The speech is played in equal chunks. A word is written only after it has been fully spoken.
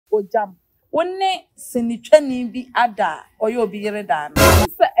ojam wonne sinitwani bi ada oyo bi yere da na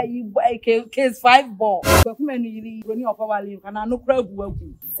se ayi case 5 ball bakuma no yiri roni opawale kana no kra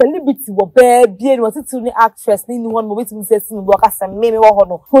agu celebrity wo baby no titu ni actress ni won mo betimi se sinu bo kasa me wo ho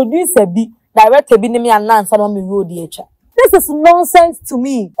no producer bi director bi ni me announce no me road echa. This is nonsense to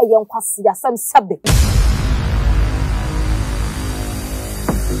me. Ayen kwase ya sam sabe.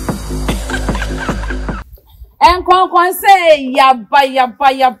 En kon say ya ba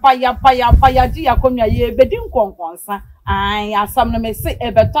ya ji akonwa ye bedi nkonkonsa an asam no me say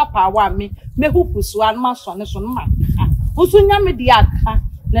e beto power me hupusu an ma so ne so ma usu nya me di aka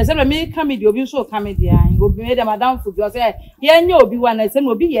na se me ka me di obi so ka me di an obi me de madam fu bi o say ye nya obi wa na se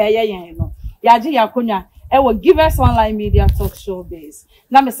no obi ye no ya ji akonwa e wo give us online media talk Showbizz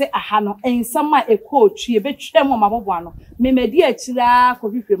na me say aha no ensama e coach e betwe mo mabobo ano me medi akira ko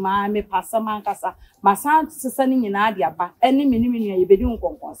hwehwe ma me pasama nkasa masan sesa ni nyina de aba eni mini ye bedi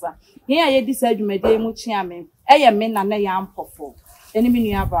nkonkonsa ye ya ye di sa adwumade mu chia me eye me na ya ampofo eni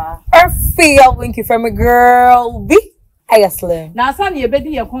mini aba feel thank you from a girl B K.I.L.L na asa ne ye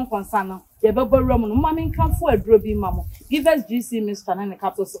bedi ye konkonsa no ye bebawura mu no mama nkanfo aduro bi mamo give us GC Mr. na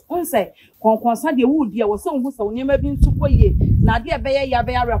capital so unse konkonsa de wudi e wo se hu se onyema bi ntukoye na de be ye ya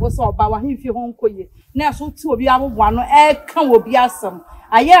be ya reho se oba wa hemfi ho nkoye na so ti obi aboboa no e kan obi asem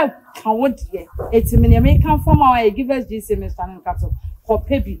aye kan wodie etimi ne me kan form our give us GC Mr. na capital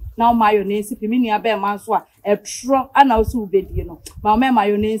kopebi na mayonnaise pi mini abe man so a etro ana o so ubedie no ma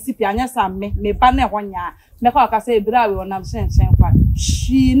mayonnaise pi anya sam me ba na honya me ka ka say bra we onam sen kwa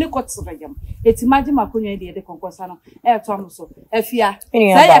shi ne kotsebegem etimaji makonwa de konkosa no e to am so afia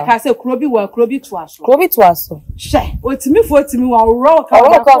say ya ka say krobi to aso she otimi wa ro ka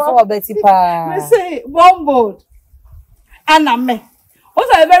for beti pa me say bombard ana me o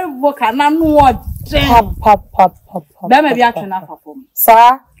say very vocal na no pap be me bi atwena afafom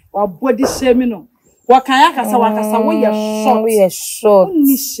sa wa body shame no wa kan akasa wakasa wo ye short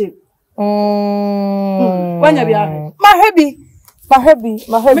ni shape wanya bi are mahebi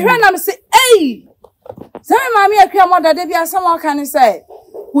me hwana me say hey say mama akwa moda de bia sama kan say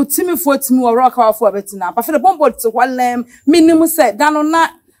utimi fotimi wo rock awfo abetina ba fe the bomb to walem minimum say dano na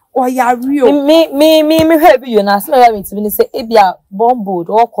o ya rio me hebi you na say me timi say e bia bomb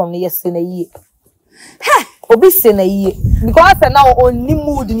o kon yes na yi he obi se na yi because now oni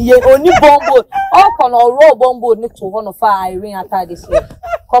mood ni ye oni bomb o kon o raw bomb ni to ho no fa Irene atade so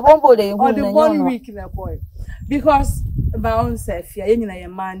ko bomb de hu na one week na boy because about self ya nyina ye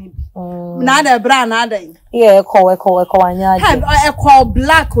mani na da bra na da yeah call anya e call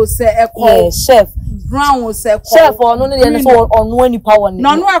black o say e call chef brown o say chef onu ne dey so onu anipa woni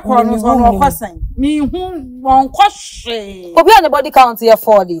no e call no kwasan mi hu won kwhwe obi anybody count here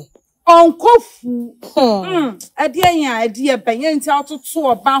 40 onkofu ade benye nti atoto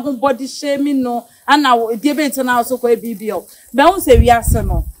oba ho body shame no ana de be nti na so kwa bibio be hu se wiase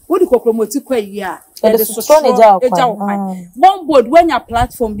no wodi kokromoti kwa yi a the strong eja one board when your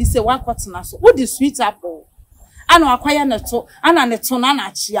platform be say one quarter so wodi sweet apple ana akwaya neto ana neto na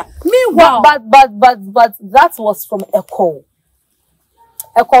na chia meanwhile but that was from K.I.L.L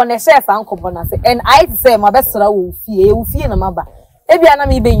ne chef anko na say and I say my best wo fie na maba ebia na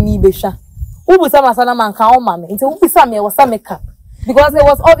me be ni be hwa ubusa masana manka o mame nti ubisa me was ameka because it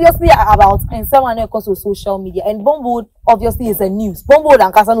was obviously about and someone across social media and Bombo obviously is a news Bombo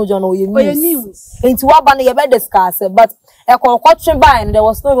and Kasano John or news into what banner you better discuss but a call coaching by and there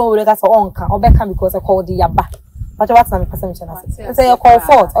was no one with us on or become because I called the yaba but what's my perception say a call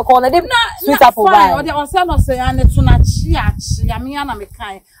fault a call a sweet apple by or there was some say and it's not chia me and me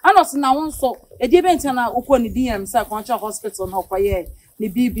kind and also now so a debate na ukoni DM say Concha hospital no kwaye ni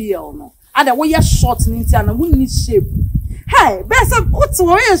BBL no and the way short ninti and we need shape hey best put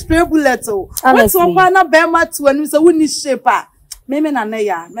we spray bullet o what's one na be ma to anu say we need shape ah me na na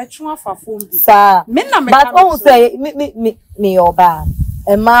ya me twa afafo bi sir me na me but oh say me oba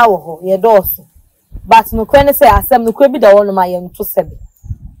e ma wo ho ye doso but no kwen say asem no kwe bi da wono ma ye nto sebe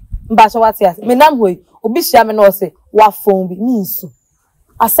mba so what ya me nam hoyi obi hia me no say wa phone bi me nsu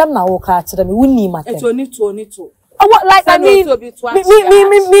asem na wo ka kire me wuni matem to like I mean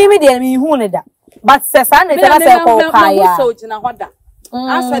me dey me hu ne da but say say na say ko kaya so jina hoda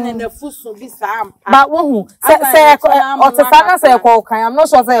asa ne na fuso bi sam but wo say o te sana say ko kaya I'm not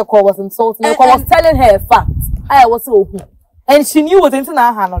sure say ko was insulting I was telling her fact I was so and she knew what into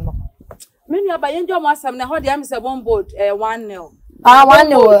na ha no me ni aba yenjo mo asam na hoda am say Bombo 1-0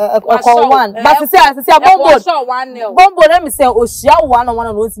 1-0 call 1 but say Bombo let me say oshia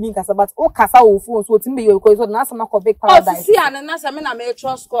 1-1 no timi nkasa but o kasa wo phone so timi be because na asama ko big paradise see and na say me na me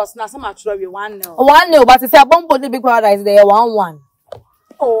trust scores na asama atro we 1-0 but say Bombo the big paradise there 1-1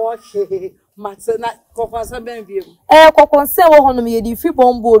 Oh, okay. Matana, Coconsa Benview. Kokonse wo hono me di free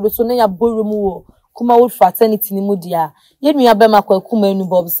bombo so na ya borum wo kuma wood fraternity ni mudia ye nua be makwaku manu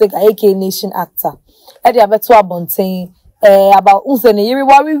bob sega AK nation actor e dia beto abonten about unse ne yiri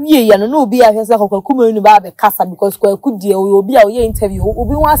wa wie ya no obi ahwese kwaku manu ba be kasa because kwaku die obi a ye interview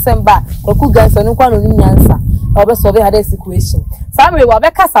obi wan semba kwaku ganso ne kwa no nyansa obi so be had a situation samre wa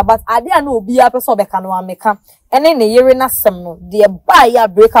be kasa but ade a na obi a person be ka no ameka ene ne yiri na sem no de ba ya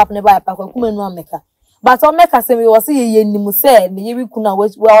break up ne ba kwaku manu ameka. But on make us say we was ye nimu say the year kuna we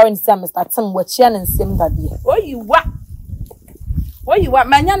are in some Mr. Tim we chia and sim daddy. Oh you what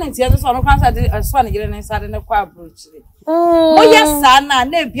manya nti so no kwansa de so na gire ne sade ne kwa approach. Oh yes na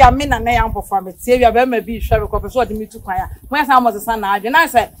na bia me na na yan perform tie bia be ma bi hwe ko so de me tu kwan ya. Mo yes am say na adwe na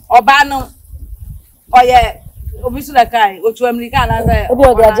say oba no oye obi su da kai otu America na say obi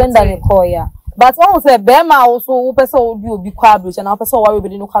o the agenda ne call ya. But one say be ma also wo pese obi kwa approach na pese o worry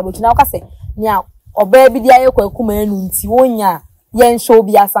be no kwa approach na ka say nya oba bi dia ye kwaku manu nti wonya yen show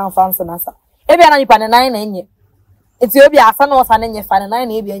bi asan fanso na sa e bia na nipa ne nan na enye enti obi asa na osa na enye fa ne nan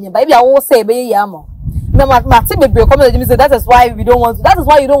na e bia enye ba e bia wo say be ye am na ma ti bebre come dey me say that is why you don't want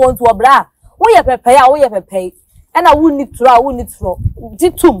to obra wo ye pepe ya wo ye pepe and I wouldn't throw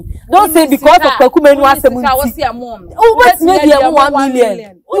titum don't say because of kwaku manu asem nti oh but maybe 1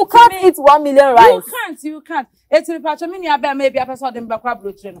 million you can't eat 1 million rice you can't Eti pacho mi ni abe maybe a person dem bakwa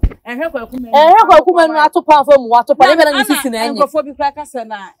brotre no. Enhwe kwaku manu atopa fam wo atopa le be na sisi na enye. Nkofo bi kwa kasa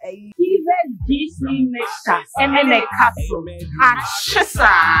na K.I.L.L mixer ene capsule. Achisa.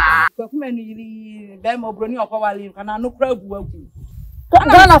 Kwaku manu yiri be mo broni okwawale kana no kra agu agu.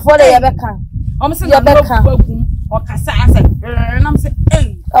 Ghana for the yebeka. Om se na agu okasa ase. Na me se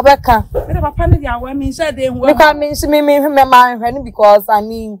obeka. Me papa ne dia wa mi share dey hu. Because me man hwenu because I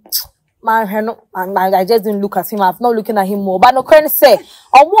mean man, I just didn't look at him. I'm not looking at him more. But no can say,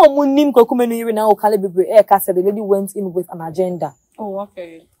 nim kwaku manu yiri na okale bebre said the lady went in with an agenda. Oh,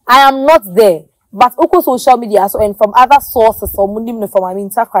 okay. I am not there. But also social media so and from other sources or munim from I mean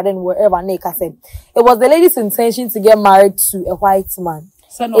Takraden wherever Neka said. It was the lady's intention to get married to a white man.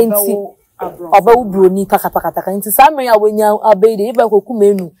 Son of Oba broni pakapakataka nti samre ya wenya abede ebe kwaku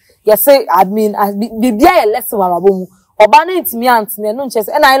manu. Yes say I mean bibia ye lesson wabom. Oba na ntimi antime no nche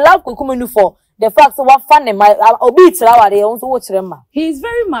and I love kwaku manu for the fact so what fun my obi tira ware won so wo kire ma. He is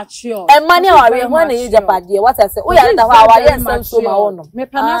very mature. And money ware when na age pade what I say. Oh yeah that ware yen so ma wono. Me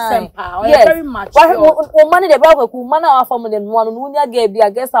pana sempa. Yes. Very mature. O money the bra kwaku man na afam the no no nya ga bia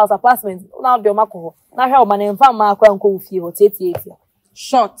guest house apartment na de o makọ. Na hwe o man mfa ma akwa nko fie ho tietie.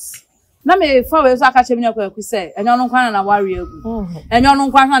 Short. Na me fa we so aka che me kwaku say enyo no kwan na ware agu. Enyo no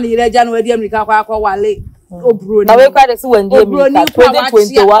kwan na yire ja na wadi America kwa wale. Obroni na we kwa de si wende America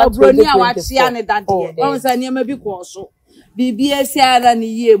 2021 obroni a wachia ne dade e won say niam bi ko so bibi esiara ne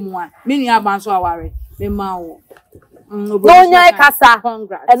yie mu a me nua abanso aware me ma wo no nya kasa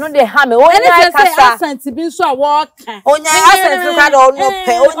eno de ha me onya kasa accent bi so a wo ka onya accent ka do no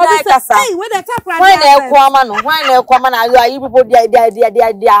pe onya kasa we the tap right why na ekwa ma na you people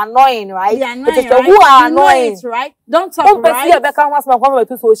they are annoying right who are annoying right don't talk right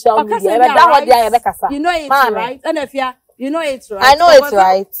social media you know it right and if you know it's right I know it's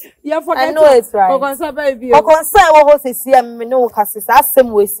right you forget I know it's right okonsa baby okonsa wo ho sesi me no kasa asem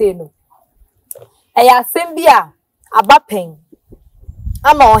we say no e ya asem bia abapen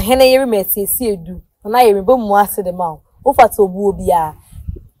ama ohene yiri metesi edu na yiri bo mu ase de ma o fata obu obi a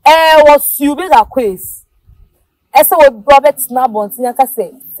was you be that quiz ese we Robert Snabon tin aka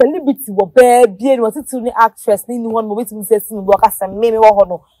say celebrity wo baby no titu ni actress ni won mo betimi say sin bo aka say me wo ho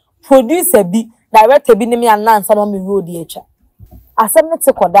no producer bi director bi ni me announce na me road echa asem ne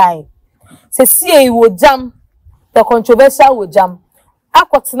te kodai se sie wo jam the controversial wo jam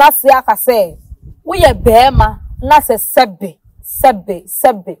akotena se aka say wo ye beema na se sebe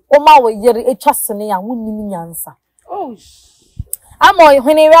o ma wo yere etwasene ya wonnim nyansa oh amo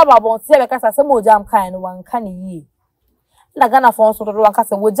hwene wi ababon se be kasa se mo jam kan no wanka ne yi na Ghana fon so do wanka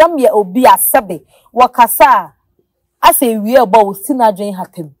se wo jam ye obi asebe wo kasa ase wi eba wo sinadwen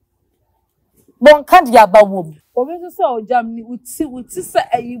hatem bon kan dia ba wo obi so o jam ni uti se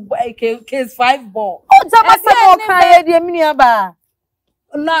case 5 ball o jam ase mo kan ye de mini aba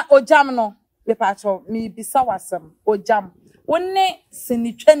na o jam no me pacho mi bisa wasem o jam wonne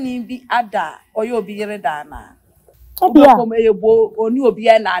sinitwani bi ada oyo obi yere da na obokom eyebo oni obi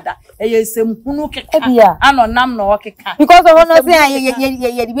na ada eyesem hunu keka ano nam no keka because of no say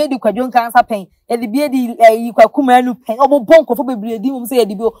ye di be di kwadwon cancer pen ye di be di kwaku manu pen obo bonko fo bebre di mum say ye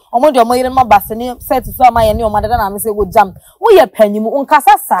di bi omo de omo yere ma base ne set so ama ye ne omo dada na me say wo jam wo ye panimu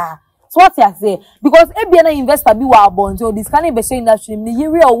nkasa sa what you say because every investor be wa born so this kind of industry me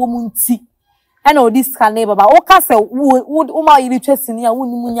year or woman tea and all this kind of baba o ka say would uma you interest in ya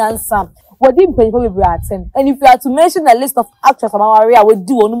woni munyansa what didn't pay for be attend and if you are to mention a list of actors of our area we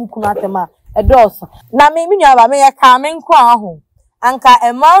do onum kunatema e dos na me nua ba me ya ka me nko aho anka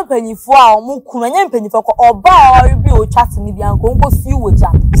e ma mpanyifo a omu kunu anya mpanyifo ko oba or bi o chat ni bi anko nko si wo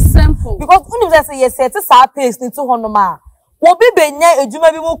ja simple because unim say yes set sa pace ni to hono ma obi benya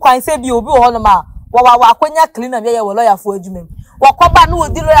ejuma bi mu kwan se bi obi wo hono ma wa akonya cleaner bi ye wo lawyer fo ejuma wakoba no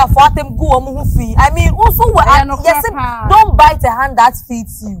odi lawyer for atem go omu hu fi I mean also yes don't bite a hand that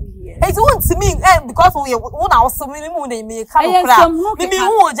feeds you it won't to me because we na also me me kan kra me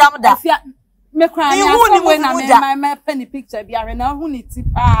hu jam da me cry my penny picture bi are na hu ni ti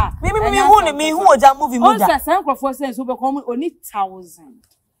pa me hu jam movie mu da san crofo sense we become only 1000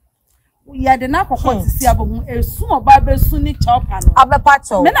 ya de na kokoti si abohu esu oba be su ni chopa no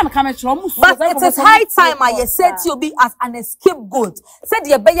abepacho me na me come chro mu su but it is high time I said you be as an scapegoat said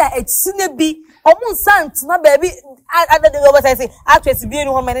ye be ya etsine bi omu sant na baby ada de go say actress bi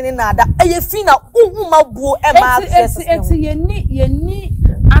enu ho mene na ada eye fi na uhuma buo e ma actress ye ni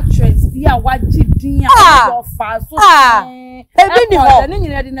actress bi a waji din a fa so ebi ni ho ni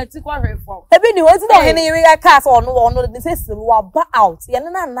nyina de na ti kwa hwefo ebi ni ho ti na hene yiri aka so no the system wa ba out ye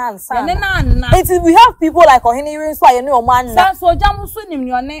na nansa it we have people like ohene yiri so aye ni o man na so jam so nim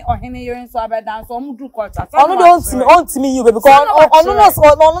ni one ohene yiri so abedan so omu du culture onu don't me you because onu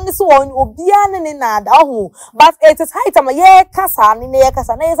no so obia ne na ada ho but it is high time ye kasa ni ye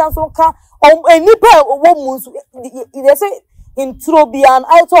kasa na ye san so ka enipa wo mu so they say intro be an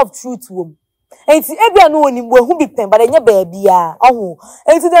out of truth wom enti ebia no oni bo hu bi pen but enye ba bia oho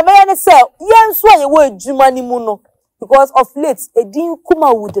enti the me ne say ye nso aye wo adwuma ni mu no because of late edin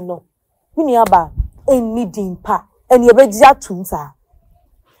kuma wood no mini aba enni din pa eni ebeji atunta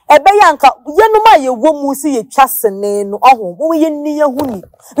ebe yanka ye no ma ye wo mu si ye twasene no oho wo ye ni ye huni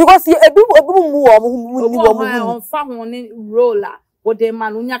because ebi mu wo mu ni wo mu fa ho ni roller wo de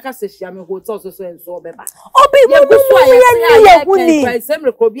man unya ka se hia me hotel so enso beba obi ye huni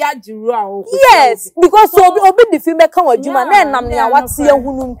semre ko bi ajiru a o yes because obi the film ka wadwuma na enam ne a wate ye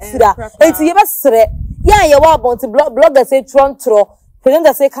hunu ntira enti ye besere ya ye wa bonti blogger say tro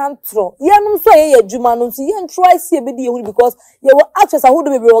presenter say kantro ye num so ye adwuma no so ye try see e be de ye hunu because ye wo actress ahudo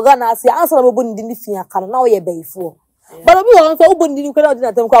be organize answer na bo ndi ni fia ka na wo ye beifo but obi won so obo ndi ni kwela odi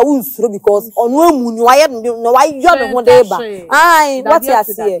na tem kwa unsuro because onu amu ni wa ye no wa yo me ho de ba ai what you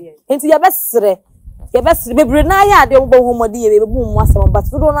say enti ye besere bebre na ya ade bo ho mode ye be bu mu asem but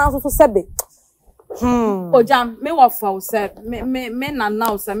do na so sebe ojam me wo fa o se me na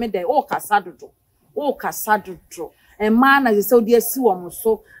now se me de o kasa dodo ma na je se odi asi wo mo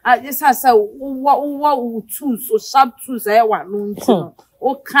so je sa wo tools so sharp tools e wa no nti no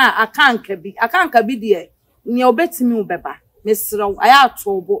o kan akanka bi de ni obetimi ubeba mesrew aya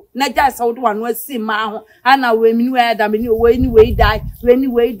atobo na ja sa wo do wano asi ma ho ana we mi ni we da me ni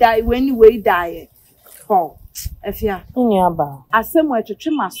we die ho afia nyaba asem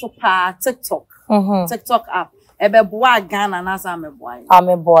atwetwe maso pa TikTok app ebe boa Ghana na za me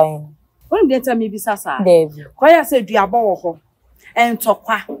boy when dey tell me bi sasa David koya se duaba wo ho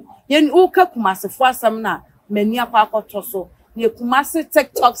entokwa ye ni uka kumasefo asem na mani akwa akoto so ne kumase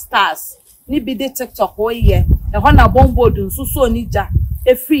TikTok stars ni bi de TikTok o ye e ho na bombo du nsuso ni ja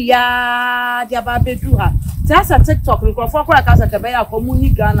efri ya dia ba bedu ha tasa TikTok ni krofo akwa ka sa be ya ko mu ni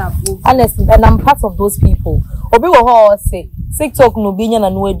Ghana fo honestly and I'm part of those people obi wo ho say TikTok no bi nya na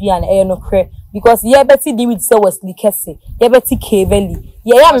no aduan e no kre because ye beti di with say Wesley Kese ye beti K.I.L.L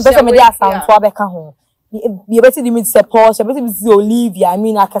ye ya me be me dey asanfo abeka ho ye beti di with say Paul ye beti with Olivia I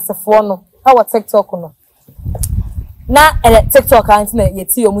mean akasefo no how TikTok no na TikTok account na ye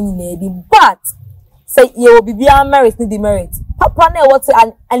ti omu nyina edi but say ye obi bia merit ni demerit papa na what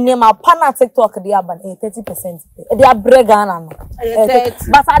and name partner TikTok dey aban 30% dey abregana no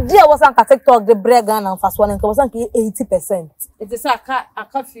but adie was an TikTok dey bregana fast one nka was an 80% it is aka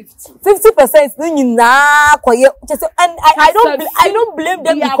 50% no nyina koye and I don't blame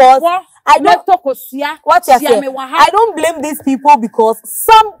them because I don't what you say I don't blame these people because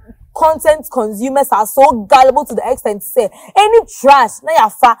some content consumers are so gullible to the extent say any trash na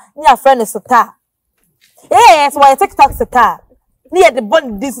your friend is star yes why TikTok star near the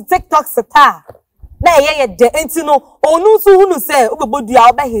bond this TikTok star na ye de enti no onu so hunu say obodua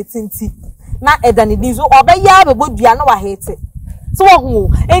oba hatinti na edani din so oba ya obodua na wa hate so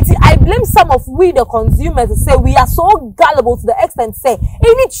enti I blame some of we the consumers to say we are so gullible to the extent say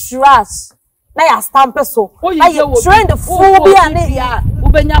any trash na ya stamp so na you trend the phobia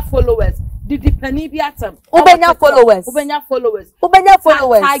ubenya followers Didi penny be atem. Ubenya followers. Ubenya followers. Ubenya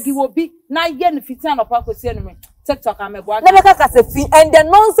followers. Tag will be na yen fitan of Paco Senime. TikTok I'm a boy. And the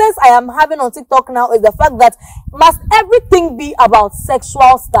nonsense I am having on TikTok now is the fact that must everything be about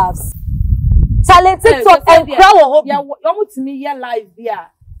sexual stuffs. Charlie TikTok and crowd. Yeah, you to me your live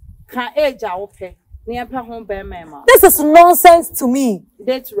there. Can age our pay. This is nonsense to me.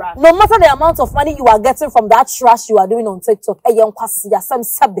 That's right. No matter the amount of money you are getting from that trash you are doing on TikTok, because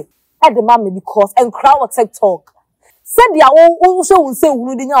and crowd TikTok. Said the old show say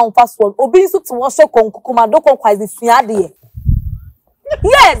we on fast one. Obi so to wash commando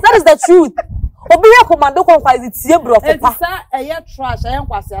yes, that is the truth. Obi commando is the bro. Trash. I am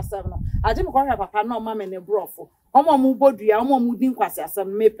quasi a seven. I didn't call her papa no mama and a brothel. Omo mu bodua, omo mu din kwase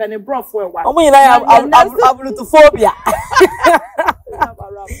asem me pene brof we wa. Omo yina ablutophobia.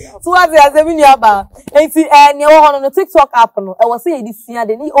 So as I say me aba. Enti ne wo hono no TikTok app no. E wo say e di sia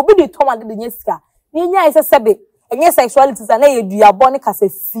de ni obi de toma de nya sika. Ni nya ise sebe. Enye sexuality na ye duabɔ ne kase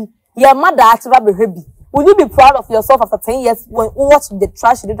fi. Ye mother actually behwe bi. Will you be proud of yourself after 10 years when you watch the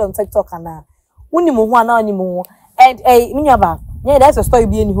trash you did on TikTok ana? Uni mo ho ana oni mo. And me aba. Yeah, that's a story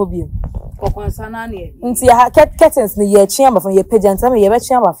be any hobby. Nti ya curtains ni ye chia ba from ye page and time ye be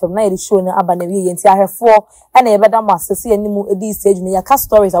chia ba from na ye show na aba na we ye nti ahwefo na ye beda mo asese animu edi stage ni ya ka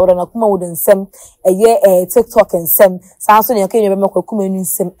stories awoda na kuma woden nsem ye TikTok nsem sa so ne ka ye be makwa kuma nu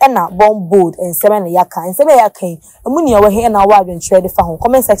nsem na bomb board nsem na ya ka nsem ya kan emu ni ya we he na wa adwen trade fa ho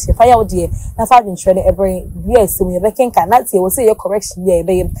comment section fa ya wo de na fa adwen trade every yes so ye be kenka na tie wo say ye correction ye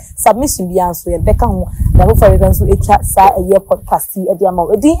be submission bi anso ye be ka ho na for example etwa sa ye podcast e de ama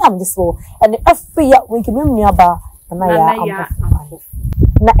edi am this wo and every year we can be about na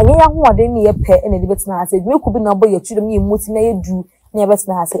enye ya ho ade ne ye pe na de betina ase we could be number your children ye moti na ye du na ye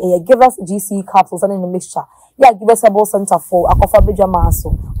betina ase e give us GC capsules and in the mixture yeah give us a ball center for akofa bedwama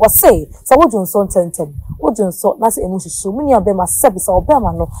so was say so wo junso tentem wo junso na se emu susu muni abe ma service obe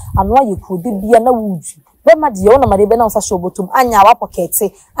ma no anu aye ku de bia na wuju be ma de na ma de be na so shobotum anya wa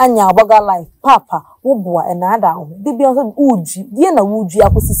pocket anya oboga life papa wo boa e na ada ho de bia so wuju de na wuju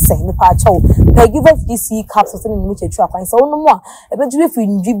akosi sen ne pa chawo pe give us GC capsules and in the mixture twa kwan so no mo a e be ju fi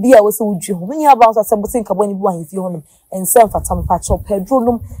ndwi bia wo se wuju ho muni aba so sabotin ka boni bu an fi ho no en sem fatam pa chawo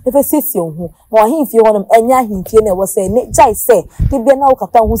pedrolum e fe sesi ho mo ahin fi ho no enya ahin fi na wo se ne jai se de bia na wo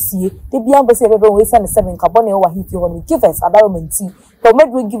kata ho sie de bia be se be we se ne 7 ka boni wo ahin fi ho no give us environment but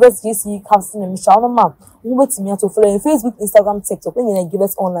me give us GC capsules and mixture no ma we wait me to follow Facebook, Instagram, TikTok. When you give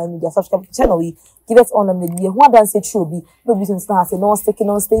us online media, subscribe to channel. We give us online media. Who dance say true be no business now. Say no sticking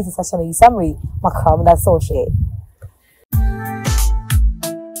on stays in such a summary. Macam that's all share.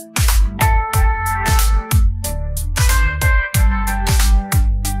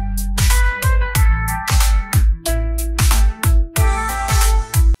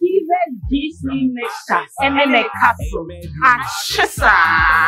 GC mixture, MaameGrace capsule.